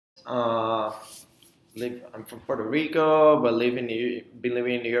Uh, I'm from Puerto Rico, but been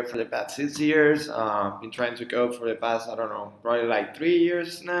living in New York for the past 6 years. Been trying to go for the past, I don't know, probably like 3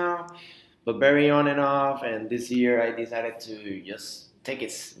 years now, but very on and off. And this year I decided to just take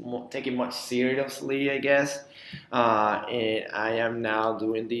it much seriously, I guess. And I am now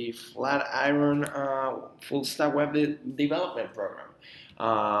doing the Flatiron full stack development program.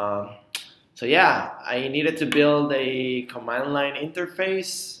 Uh, so yeah, I needed to build a command line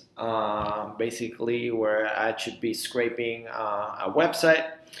interface, basically where I should be scraping a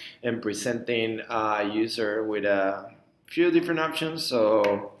website and presenting a user with a few different options.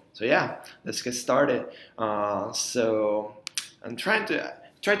 So yeah, let's get started. So I'm try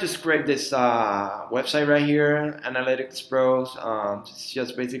to scrape this website right here, Analytics Pros. It's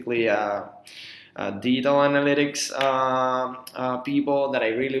just basically digital analytics people that I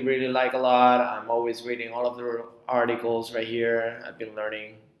really like a lot. I'm always reading all of their articles right here. I've been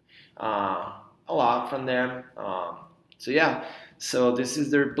learning a lot from them. So yeah, so this is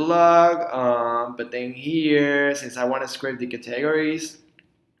their blog. But then here, since I want to scrape the categories,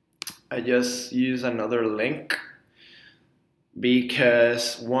 I just use another link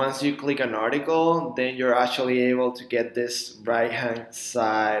because once you click an article, then you're actually able to get this right hand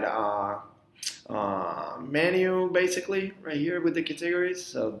side menu basically right here with the categories.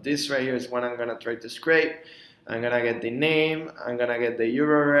 So this right here is what I'm gonna try to scrape. I'm gonna get the name, I'm gonna get the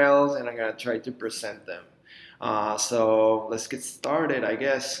URLs, and I'm gonna try to present them. So let's get started, I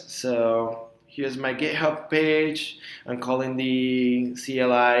guess. So here's my GitHub page. I'm calling the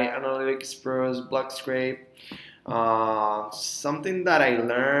CLI Analytics Pros Block Scrape. Something that I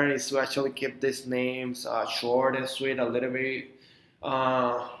learned is to actually keep these names short and sweet a little bit.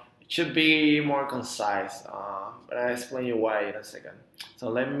 It should be more concise, but I'll explain you why in a second. So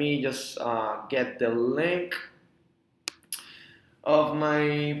let me just get the link of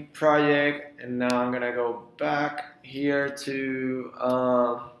my project, and now I'm gonna go back here to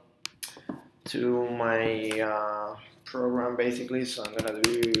my program basically. So I'm gonna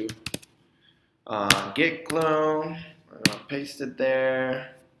do git clone. I'm gonna paste it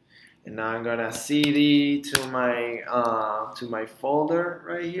there, and now I'm gonna cd to my folder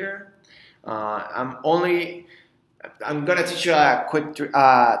right here. I'm gonna teach you a quick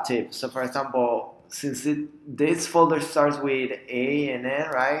tip. So for example, since this folder starts with A and N,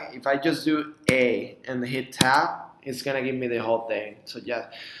 right? If I just do A and hit tab, it's gonna give me the whole thing. So yeah,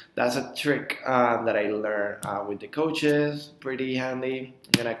 that's a trick that I learned with the coaches. Pretty handy.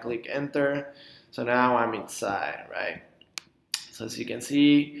 I'm gonna click enter. So now I'm inside, right? So as you can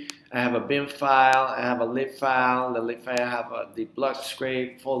see, I have a bin file, I have a lib file. The lib file I have the block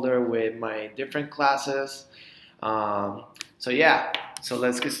scrape folder with my different classes. So yeah, so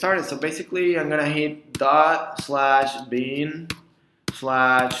let's get started. So basically, I'm gonna hit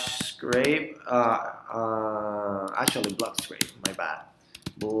 /bin/scrape. Actually, block scrape. My bad.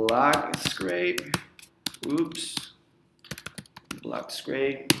 Block scrape. Oops. Block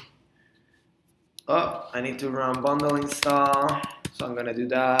scrape. Oh, I need to run bundle install, so I'm gonna do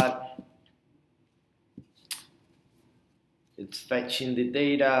that. It's fetching the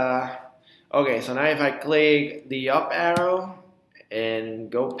data. Okay, so now if I click the up arrow and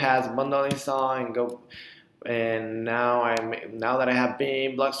go past bundle install and now that I have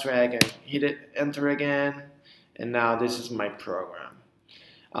bin block scrape, I can hit it, enter again, and now this is my program.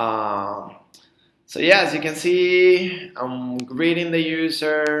 So yeah, as you can see, I'm greeting the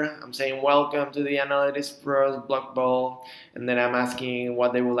user, I'm saying welcome to the Analytics Pros Block Bowl, and then I'm asking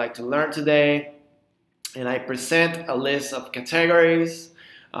what they would like to learn today. And I present a list of categories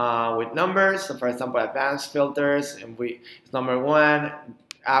with numbers. So for example, advanced filters, and it's number 1,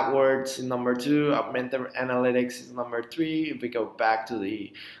 AdWords is number 2, augmented analytics is number 3. If we go back to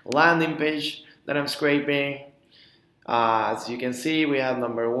the landing page that I'm scraping, as you can see, we have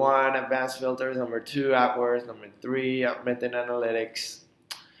number 1, advanced filters, number 2, AdWords, number 3, augmented analytics.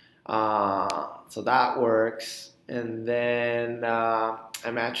 So that works. And then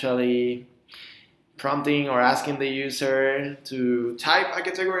I'm actually prompting or asking the user to type a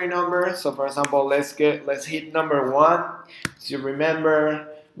category number. So for example, let's hit number 1. So you remember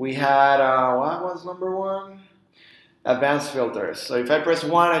we had what was number 1? Advanced filters. So if I press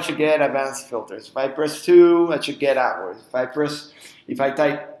 1, I should get advanced filters. If I press 2, I should get AdWords. If I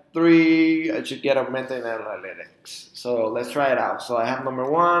type 3, I should get augmented analytics. So let's try it out. So I have number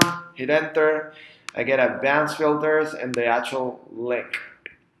 1, hit enter, I get advanced filters and the actual link.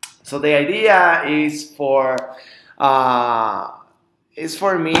 So the idea is for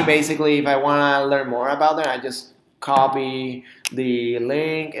me basically, if I want to learn more about them, I just copy the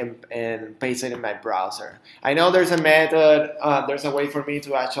link and paste it in my browser. I know there's a method, there's a way for me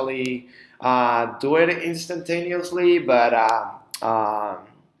to actually do it instantaneously, but I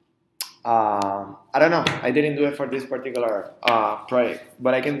don't know. I didn't do it for this particular project,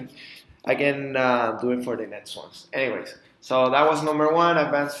 but I can do it for the next ones. Anyways, so that was number 1,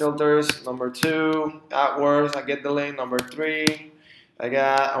 advanced filters. Number 2, AdWords. I get the link. Number 3, I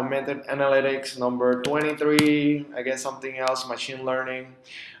got augmented analytics. Number 23, I get something else, machine learning.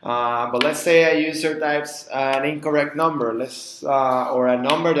 But let's say a user types an incorrect number, or a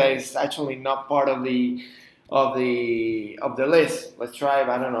number that is actually not part of the list. Let's try,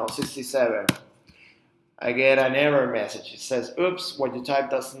 I don't know, 67. I get an error message. It says, oops, what you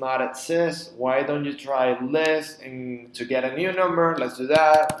typed does not exist. Why don't you try list and to get a new number? Let's do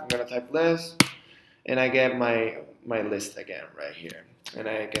that. I'm gonna type list, and I get my list again right here. And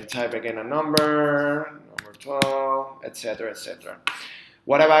I can type again a number 12, etc., etc.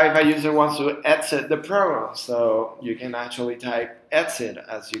 What about if a user wants to exit the program? So you can actually type exit,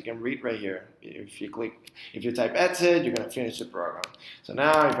 as you can read right here. If you type exit, you're gonna finish the program. So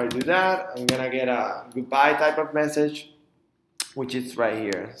now if I do that, I'm gonna get a goodbye type of message, which is right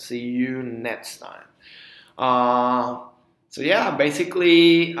here. See you next time. So yeah,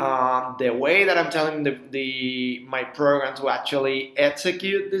 basically the way that I'm telling my program to actually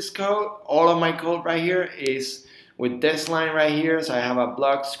execute this code, all of my code right here is with this line right here. So I have a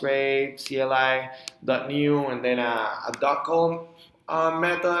block scrape, CLI.new, and then a .call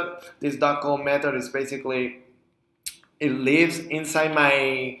method. This .call method is basically, it lives inside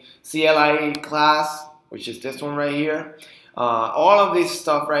my CLI class, which is this one right here. All of this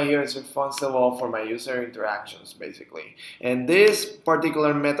stuff right here is responsible for my user interactions, basically. And this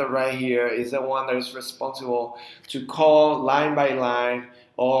particular method right here is the one that is responsible to call line by line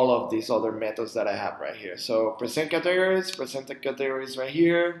all of these other methods that I have right here. So present categories right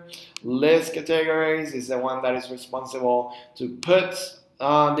here. List categories is the one that is responsible to put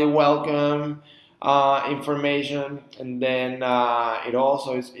the welcome information, and then it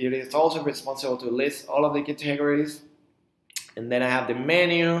is also responsible to list all of the categories. And then I have the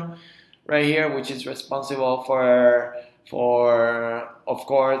menu right here, which is responsible for of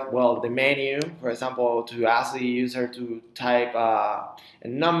course, well, the menu, for example, to ask the user to type a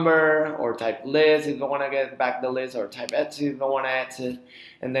number, or type list if they want to get back the list, or type exit if they want to exit.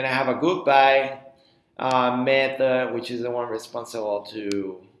 And then I have a goodbye method, which is the one responsible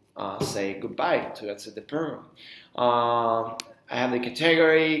to say goodbye, to exit the program. I have the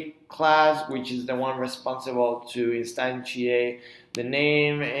category class, which is the one responsible to instantiate the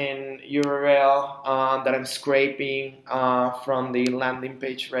name and URL that I'm scraping from the landing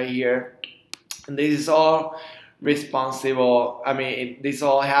page right here. And this is all responsible. I mean, this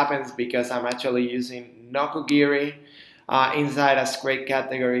all happens because I'm actually using Nokogiri inside a scrape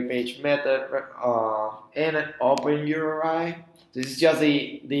category page method and an open URI. This is just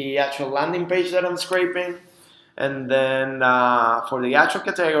the actual landing page that I'm scraping. And then for the actual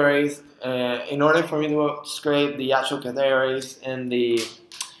categories, in order for me to scrape the actual categories and the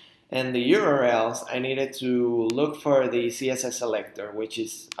URLs, I needed to look for the CSS selector, which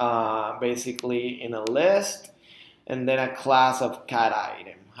is basically in a list and then a class of cat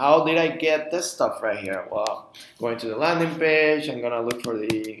item. How did I get this stuff right here? Well, going to the landing page, I'm gonna look for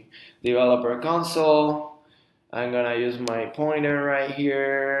the developer console. I'm gonna use my pointer right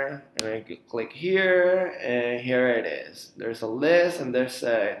here, and I can click here, and here it is. There's a list, and there's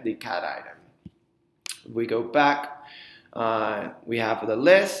the cat item. If we go back, we have the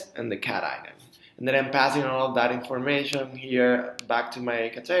list and the cat item. And then I'm passing all of that information here back to my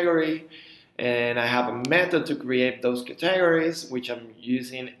category, and I have a method to create those categories, which I'm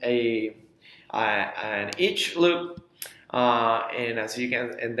using an each loop, and as you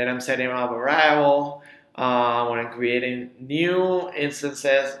can, and then I'm setting up a variable. When I'm creating new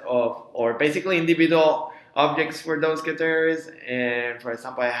instances or basically individual objects for those categories. And for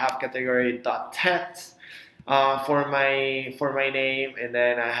example, I have category.text for my name, and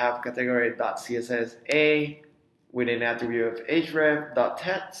then I have category.cssa with an attribute of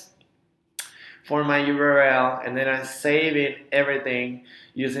href.text for my URL, and then I'm saving everything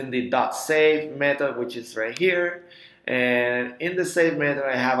using the .save method, which is right here. And in the save method,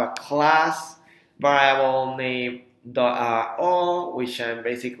 I have a class variable named all, which I'm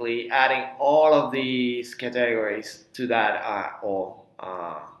basically adding all of these categories to that all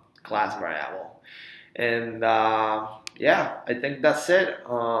class variable. And yeah, I think that's it.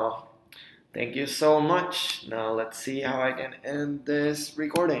 Thank you so much. Now let's see how I can end this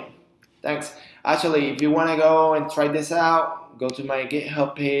recording. Thanks. Actually, if you want to go and try this out, go to my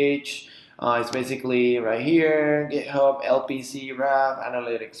GitHub page. It's basically right here, GitHub, LPC, RAV,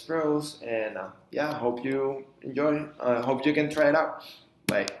 Analytics Pros, and yeah, hope you enjoy. Hope you can try it out.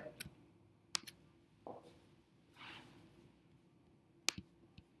 Bye.